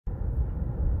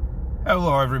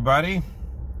Hello everybody,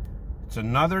 it's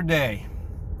another day,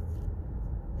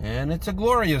 and it's a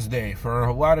glorious day for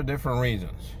a lot of different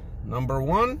reasons. Number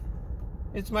one,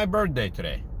 it's my birthday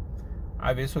today.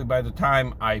 Obviously by the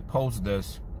time I post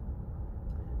this,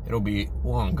 it'll be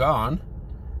long gone,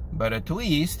 but at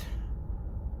least,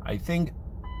 I think,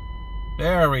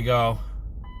 there we go,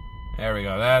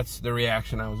 that's the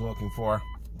reaction I was looking for.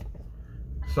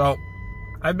 So,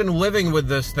 I've been living with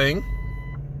this thing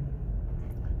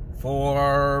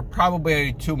for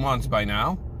probably 2 months by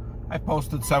now. I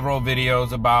posted several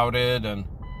videos about it and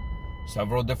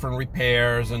several different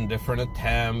repairs and different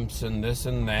attempts and this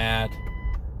and that.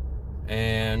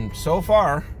 And so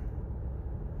far,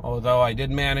 although I did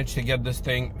manage to get this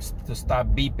thing to stop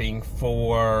beeping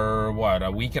for, what, a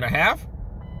week and a half?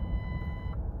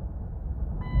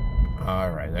 All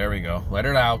right, there we go. Let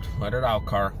it out,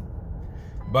 car.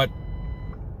 But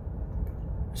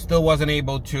still wasn't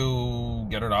able to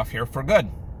get it off here for good.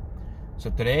 So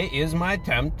today is my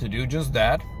attempt to do just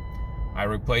that. I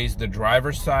replaced the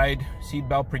driver's side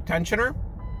seatbelt pretensioner.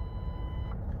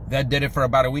 That did it for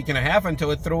about a week and a half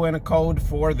until it threw in a code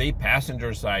for the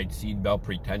passenger side seatbelt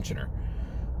pretensioner,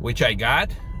 which I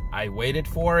got. I waited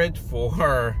for it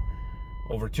for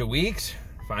over 2 weeks.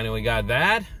 Finally got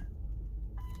that.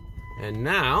 And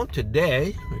now,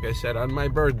 today, like I said, on my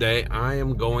birthday, I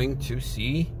am going to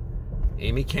see a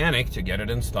mechanic to get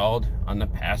it installed on the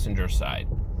passenger side.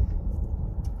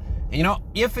 And you know,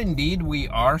 if indeed we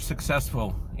are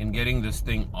successful in getting this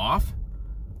thing off,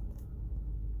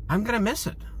 I'm gonna miss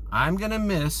it. I'm gonna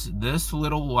miss this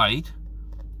little light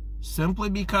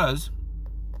simply because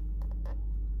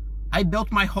I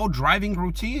built my whole driving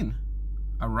routine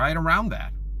right around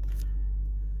that.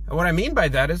 And what I mean by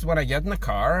that is when I get in the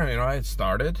car, you know, I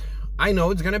started, I know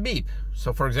it's gonna beep.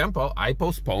 So for example, I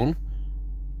postpone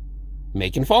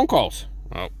making phone calls.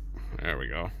 Oh, there we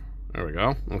go.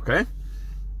 Okay.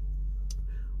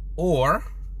 Or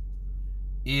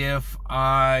if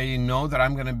I know that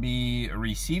I'm going to be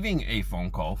receiving a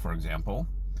phone call, for example,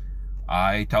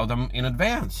 I tell them in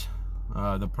advance,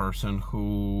 the person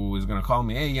who is going to call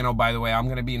me, hey, you know, by the way, I'm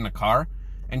going to be in the car,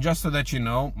 and just so that you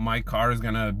know, my car is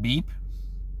going to beep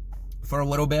for a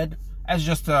little bit. As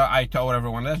just I told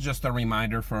everyone, that's just a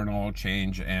reminder for an oil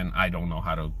change, and I don't know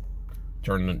how to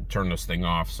turn this thing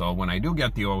off. So when I do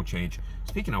get the oil change,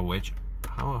 speaking of which,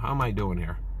 how am I doing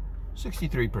here?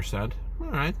 63%.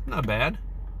 All right, not bad.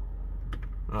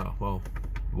 Oh, well,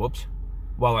 whoops.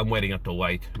 While I'm waiting at the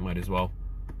light, might as well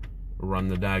run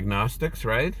the diagnostics,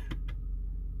 right?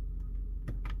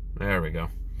 There we go.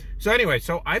 So anyway,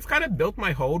 so I've kind of built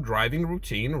my whole driving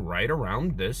routine right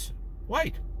around this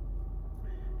light.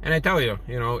 And I tell you,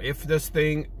 you know, if this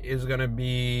thing is going to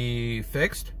be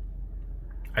fixed,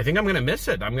 I think I'm going to miss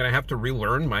it. I'm going to have to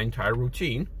relearn my entire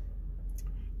routine.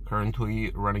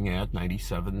 Currently running at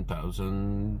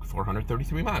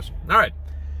 97,433 miles. All right.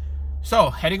 So,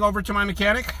 heading over to my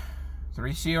mechanic,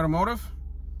 3C Automotive.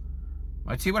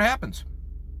 Let's see what happens.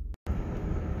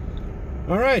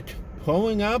 All right.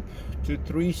 Pulling up to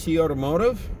 3C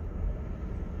Automotive.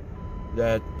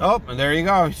 Oh, and there you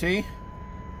go. See?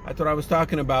 That's what I was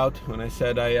talking about when I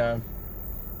said I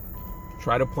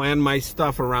try to plan my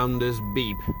stuff around this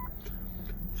beep.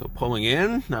 So pulling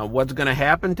in. Now what's gonna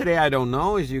happen today, I don't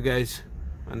know. As you guys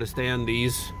understand,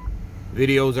 these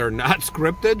videos are not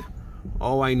scripted.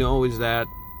 All I know is that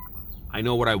I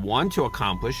know what I want to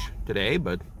accomplish today,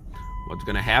 but what's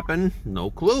gonna happen,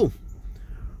 no clue.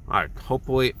 All right,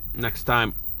 hopefully next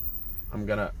time I'm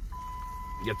gonna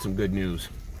get some good news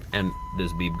and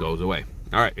this beep goes away.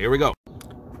 All right, here we go.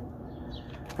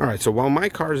 All right, so while my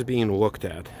car is being looked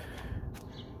at,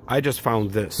 I just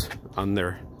found this on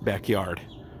their backyard.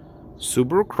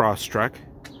 Subaru Crosstrek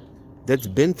that's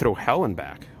been through hell and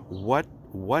back. What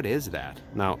is that?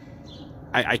 Now,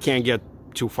 I can't get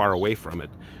too far away from it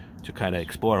to kind of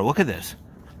explore. Look at this.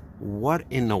 What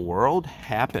in the world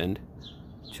happened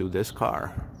to this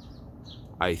car?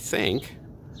 I think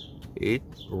it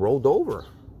rolled over.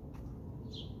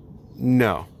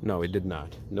 No, it did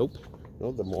not. Nope.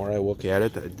 No, the more I look at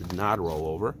it, it did not roll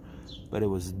over. But it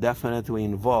was definitely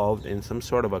involved in some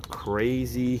sort of a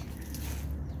crazy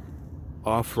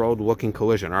off-road looking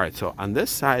collision. All right, so on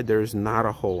this side, there's not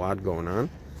a whole lot going on.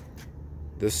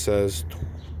 This says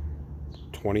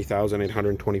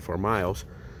 20,824 miles.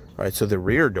 All right, so the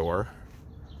rear door,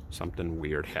 something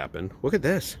weird happened. Look at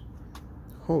this.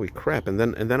 Holy crap. And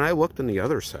then I looked on the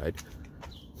other side.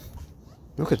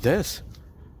 Look at this.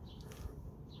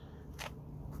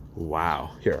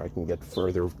 Wow. Here, I can get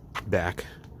further back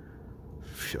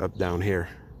up down here.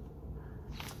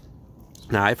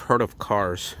 Now, I've heard of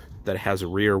cars that has a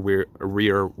rear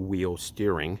wheel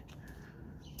steering,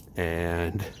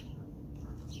 And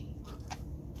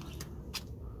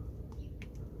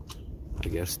I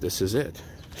guess this is it.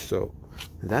 So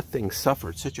that thing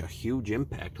suffered such a huge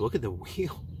impact. Look at the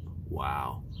wheel.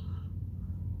 Wow.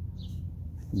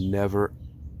 Never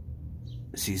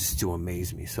ceases to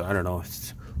amaze me. So I don't know if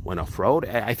it went off-road.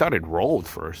 I thought it rolled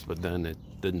first, but then it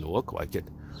didn't look like it.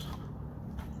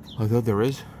 Although there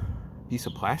is a piece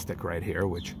of plastic right here,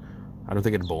 which I don't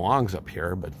think it belongs up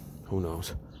here, but who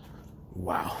knows.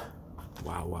 Wow.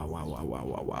 Wow, wow, wow, wow, wow,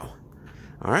 wow, wow.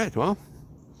 All right, well,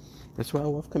 that's why I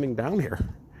love coming down here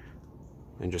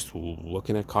and just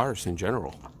looking at cars in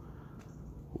general.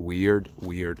 Weird,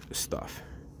 weird stuff.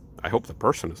 I hope the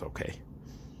person is okay.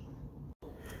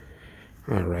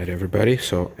 All right, everybody,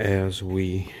 so as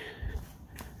we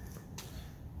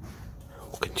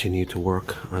continue to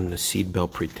work on the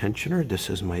seatbelt pretensioner, this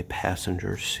is my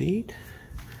passenger seat.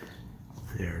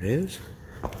 There it is.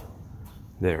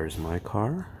 There's my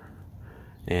car.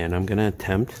 And I'm gonna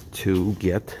attempt to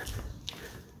get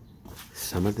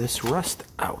some of this rust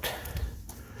out.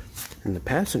 In the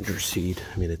passenger seat,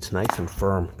 I mean, it's nice and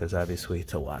firm because obviously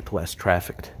it's a lot less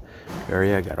trafficked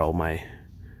area. I got all my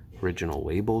original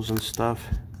labels and stuff.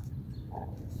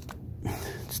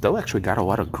 Still actually got a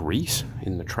lot of grease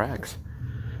in the tracks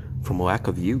from lack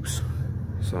of use.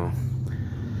 So, all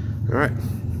right.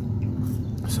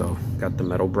 So, got the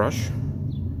metal brush,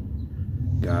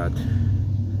 got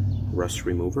rust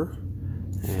remover,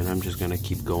 and I'm just gonna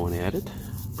keep going at it.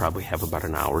 Probably have about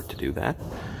an hour to do that.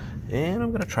 And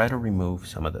I'm gonna try to remove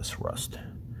some of this rust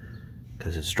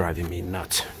because it's driving me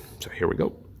nuts. So here we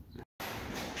go.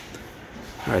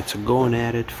 All right, so going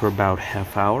at it for about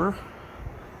half hour.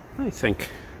 I think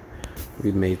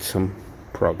we've made some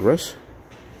progress.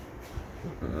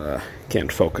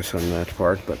 Can't focus on that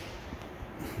part, but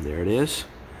there it is.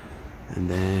 And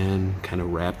then kind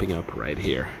of wrapping up right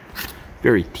here.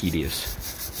 Very tedious.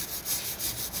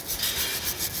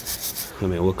 I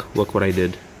mean, look what I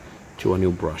did to a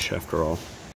new brush after all.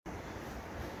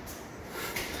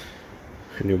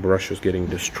 A new brush is getting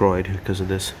destroyed because of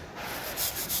this.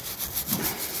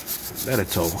 But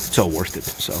it's all worth it,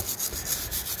 so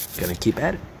gonna keep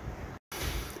at it.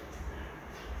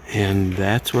 And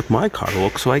that's what my car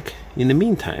looks like in the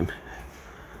meantime,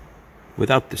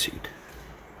 without the seat.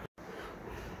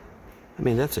 I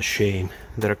mean, that's a shame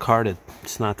that a car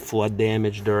that's not flood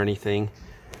damaged or anything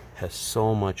has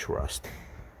so much rust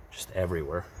just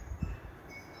everywhere.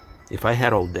 If I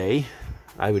had all day,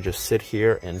 I would just sit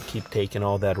here and keep taking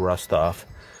all that rust off.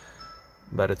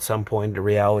 But at some point, the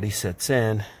reality sets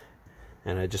in,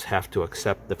 and I just have to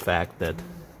accept the fact that,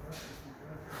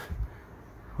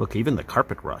 look, even the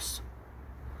carpet rusts.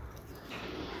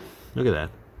 Look at that.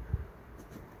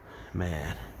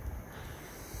 Man.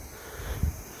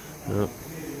 Well,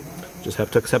 just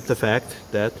have to accept the fact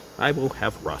that I will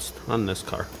have rust on this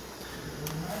car.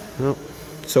 Well,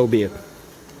 so be it.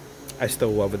 I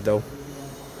still love it though.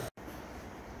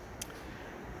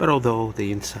 But although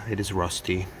the inside is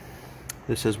rusty,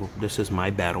 this is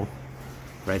my battle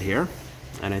right here,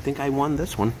 and I think I won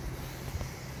this one.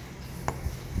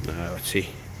 Let's see.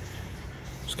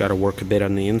 Just got to work a bit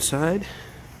on the inside.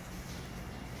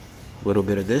 A little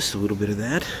bit of this, a little bit of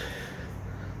that.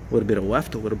 A little bit of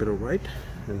left, a little bit of right,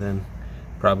 and then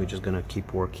probably just gonna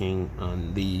keep working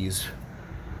on these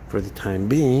for the time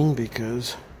being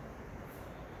because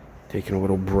taking a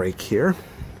little break here.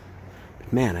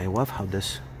 But man, I love how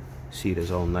this seat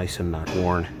is all nice and not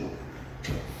worn.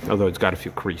 Although it's got a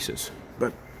few creases,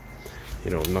 but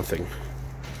you know, nothing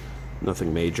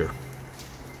major.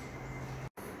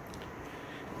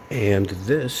 And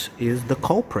this is the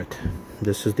culprit.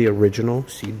 This is the original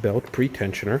seatbelt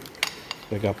pretensioner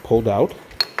that got pulled out.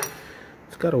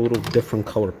 It's got a little different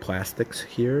color plastics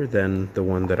here than the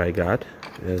one that I got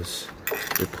as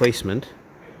replacement.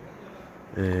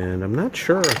 And I'm not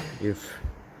sure if,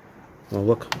 well,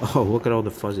 look at all the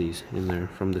fuzzies in there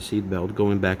from the seatbelt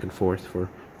going back and forth for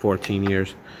 14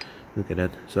 years. Look at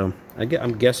that. So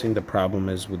I'm guessing the problem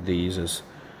is with these is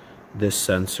this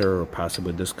sensor or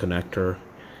possibly this connector.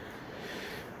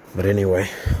 But anyway,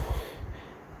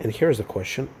 and here's the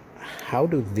question. How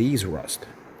do these rust?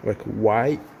 Like,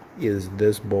 why is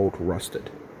this bolt rusted?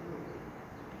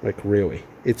 Like, really?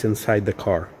 It's inside the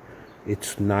car.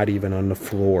 It's not even on the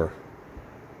floor.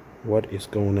 What is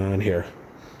going on here?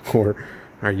 Or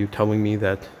are you telling me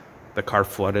that the car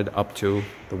flooded up to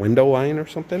the window line or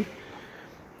something?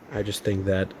 I just think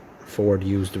that Ford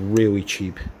used really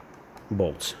cheap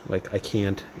bolts. Like, I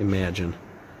can't imagine.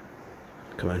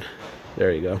 Come on.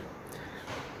 There you go.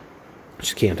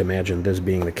 Just can't imagine this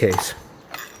being the case.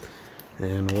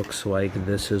 And looks like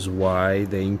this is why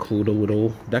they include a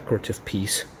little decorative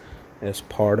piece as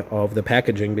part of the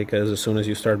packaging, because as soon as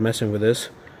you start messing with this,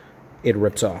 it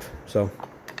rips off. So,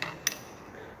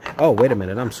 oh, wait a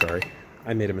minute, I'm sorry.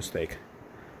 I made a mistake.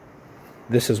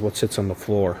 This is what sits on the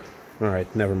floor. All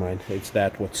right, never mind. It's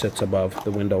that what sits above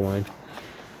the window line.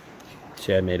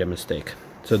 See, I made a mistake.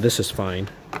 So this is fine.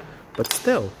 But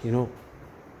still, you know,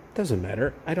 it doesn't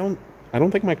matter. I don't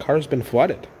think my car's been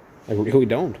flooded. I really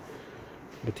don't.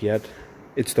 But yet,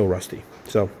 it's still rusty.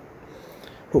 So,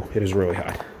 oh, it is really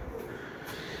hot.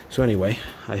 So anyway,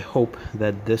 I hope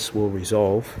that this will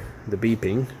resolve the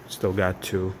beeping. Still got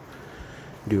to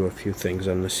do a few things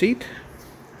on the seat.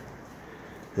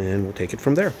 And we'll take it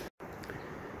from there.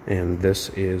 And this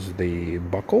is the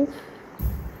buckle,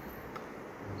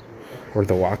 or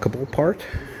the lockable part.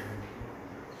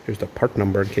 Here's the part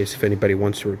number in case if anybody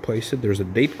wants to replace it. There's a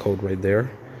date code right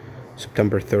there,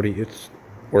 September 30th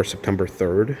or September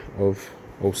 3rd of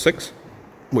 06,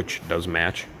 which does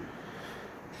match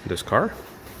this car.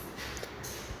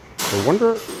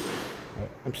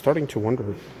 I'm starting to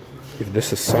wonder if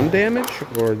this is sun damage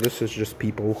or this is just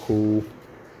people who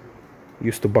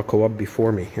used to buckle up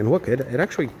before me. And look, it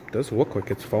actually does look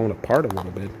like it's falling apart a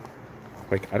little bit.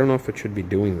 Like, I don't know if it should be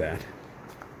doing that.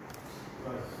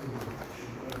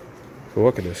 So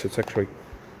look at this, it's actually...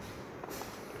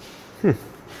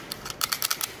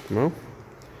 Well,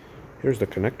 here's the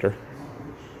connector.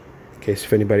 In case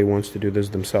if anybody wants to do this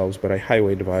themselves, but I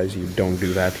highly advise you don't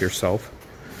do that yourself,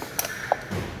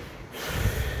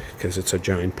 because it's a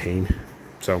giant pain.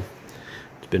 So,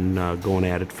 it's been going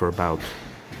at it for about,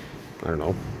 I don't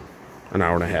know, an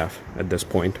hour and a half at this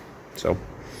point. So,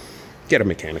 get a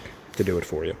mechanic to do it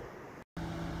for you.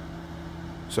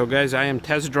 So guys, I am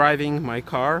test driving my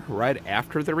car right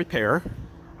after the repair.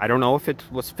 I don't know if it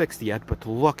was fixed yet, but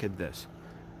look at this.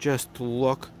 Just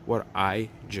look what I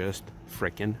just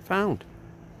frickin' found.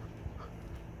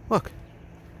 Look,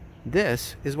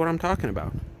 this is what I'm talking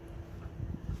about.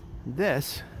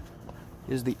 This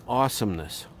is the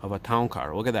awesomeness of a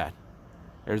Towncar. Look at that.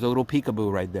 There's a little peekaboo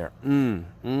right there.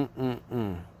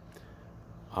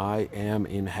 I am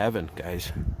in heaven,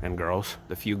 guys and girls.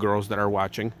 The few girls that are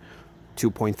watching,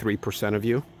 2.3% of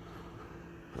you.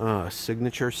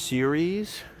 Signature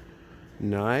series.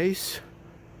 Nice.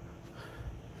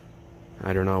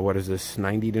 I don't know, what is this,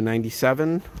 90 to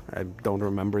 97? I don't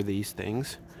remember these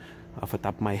things off the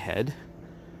top of my head.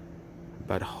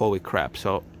 But holy crap.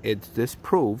 So this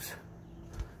proves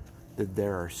that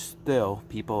there are still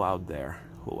people out there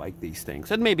who like these things.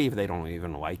 And maybe if they don't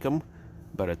even like them,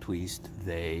 but at least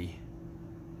they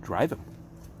drive them.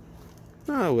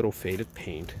 A little faded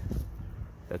paint.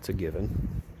 That's a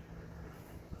given.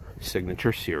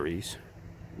 Signature series.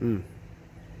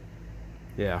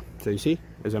 Yeah, so you see,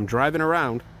 as I'm driving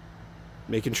around,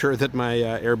 making sure that my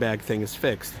airbag thing is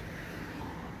fixed.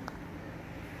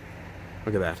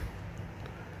 Look at that.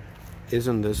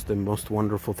 Isn't this the most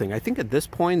wonderful thing? I think at this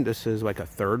point, this is like a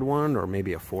third one or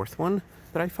maybe a fourth one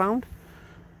that I found.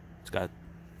 It's got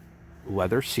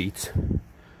leather seats,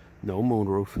 no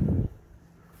moonroof.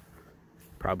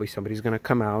 Probably somebody's gonna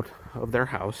come out of their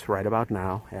house right about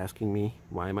now asking me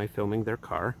why am I filming their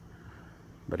car,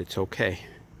 but it's okay,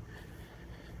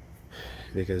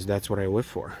 because that's what I live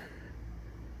for.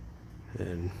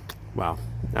 And wow.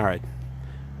 All right,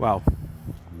 well,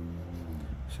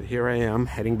 so here I am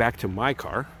heading back to my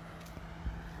car,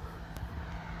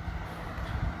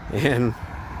 and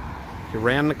he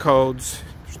ran the codes.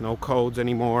 There's no codes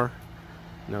anymore.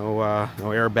 No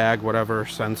airbag, whatever,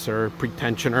 sensor,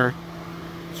 pretensioner.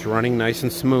 It's running nice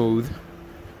and smooth.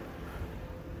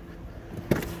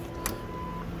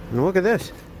 And look at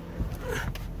this.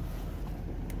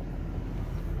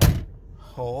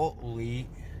 Holy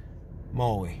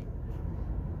moly.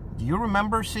 Do you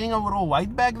remember seeing a little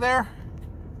light back there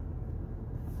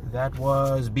that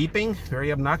was beeping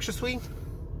very obnoxiously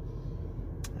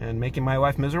and making my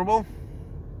life miserable?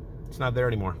 It's not there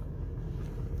anymore.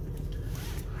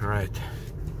 All right.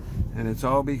 And it's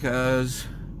all because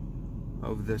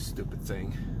of this stupid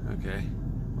thing. Okay.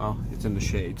 Well, it's in the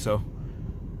shade, so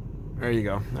there you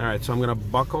go. All right, so I'm gonna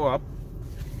buckle up,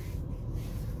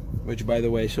 which, by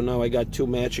the way, so now I got two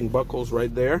matching buckles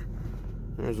right there.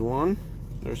 There's one,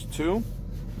 there's two.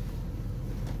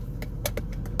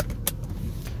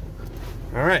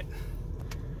 All right,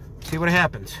 see what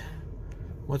happens.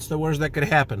 What's the worst that could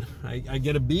happen? I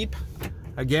get a beep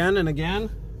again and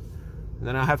again, and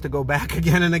then I'll have to go back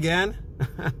again and again.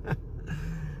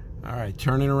 All right,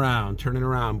 turning around, turning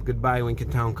around. Goodbye, Lincoln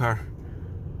Towncar.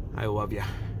 I love you.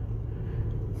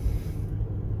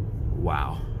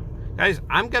 Wow. Guys,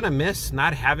 I'm gonna miss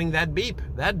not having that beep.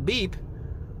 That beep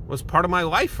was part of my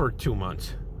life for 2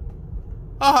 months.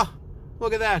 Ah,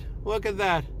 Look at that. Look at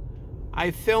that. I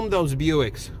filmed those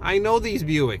Buicks. I know these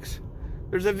Buicks.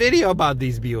 There's a video about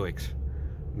these Buicks.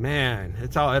 Man,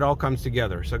 it all comes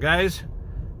together. So guys,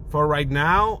 for right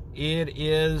now, it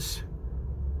is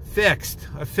fixed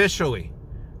officially.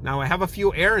 Now I have a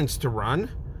few errands to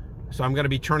run, so I'm going to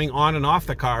be turning on and off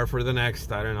the car for the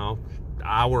next, I don't know,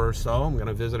 hour or so. I'm going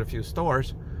to visit a few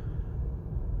stores.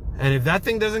 And if that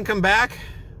thing doesn't come back,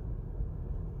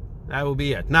 that will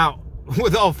be it. Now,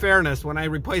 with all fairness, when I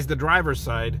replaced the driver's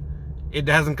side, it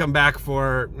hasn't come back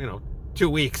for, 2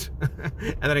 weeks.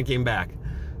 And then it came back.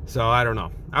 So I don't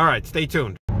know. All right, stay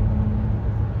tuned.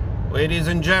 Ladies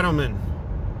and gentlemen,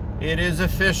 it is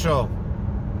official.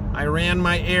 I ran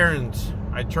my errands.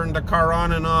 I turned the car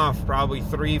on and off probably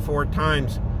 3-4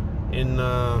 times in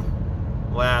the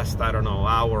last, I don't know,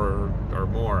 hour or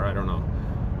more. I don't know.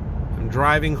 I'm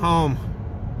driving home.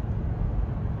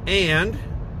 And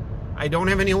I don't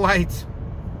have any lights.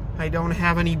 I don't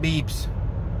have any beeps.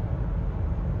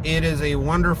 It is a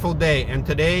wonderful day, and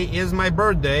today is my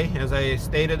birthday, as I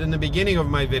stated in the beginning of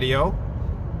my video.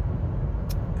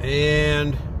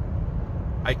 And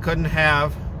I couldn't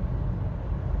have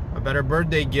a better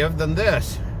birthday gift than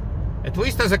this, at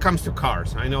least as it comes to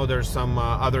cars. I know there's some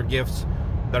other gifts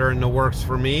that are in the works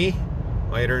for me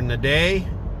later in the day,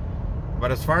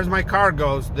 but as far as my car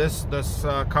goes, this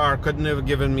car couldn't have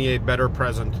given me a better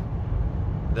present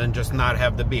than just not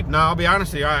have the beep. Now, I'll be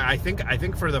honest with you, I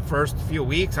think for the first few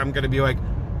weeks, I'm gonna be like,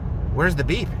 where's the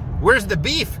beep? Where's the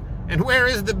beef? And where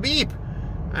is the beep?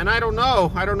 And I don't know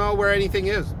where anything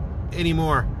is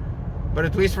anymore. But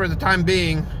at least for the time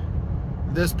being,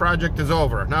 this project is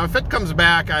over. Now, if it comes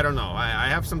back, I don't know. I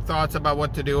have some thoughts about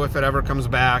what to do if it ever comes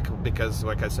back, because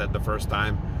like I said the first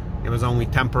time, it was only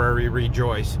temporary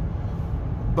rejoice.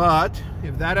 But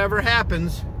if that ever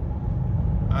happens,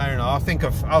 I don't know, I'll think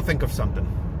of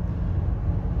something.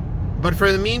 But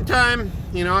for the meantime,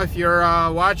 if you're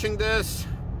watching this,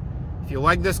 if you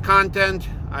like this content,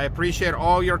 I appreciate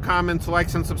all your comments,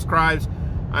 likes, and subscribes.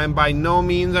 I'm by no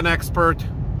means an expert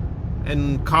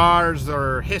in cars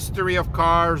or history of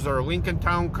cars or Lincoln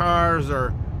Town cars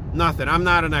or nothing. I'm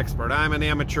not an expert. I'm an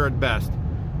amateur at best.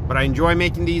 But I enjoy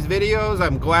making these videos.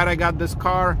 I'm glad I got this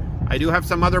car. I do have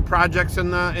some other projects in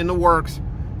the works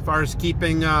as far as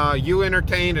keeping you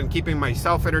entertained and keeping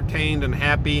myself entertained and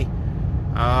happy.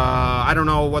 I don't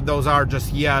know what those are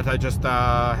just yet. I just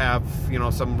have,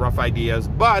 some rough ideas.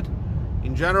 But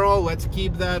in general, let's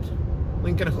keep that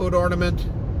Lincoln hood ornament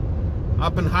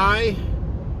up and high.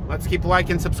 Let's keep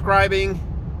liking, subscribing,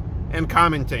 and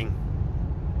commenting.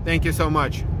 Thank you so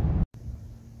much.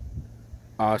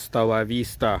 Hasta la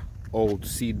vista, old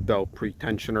seatbelt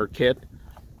pretensioner kit.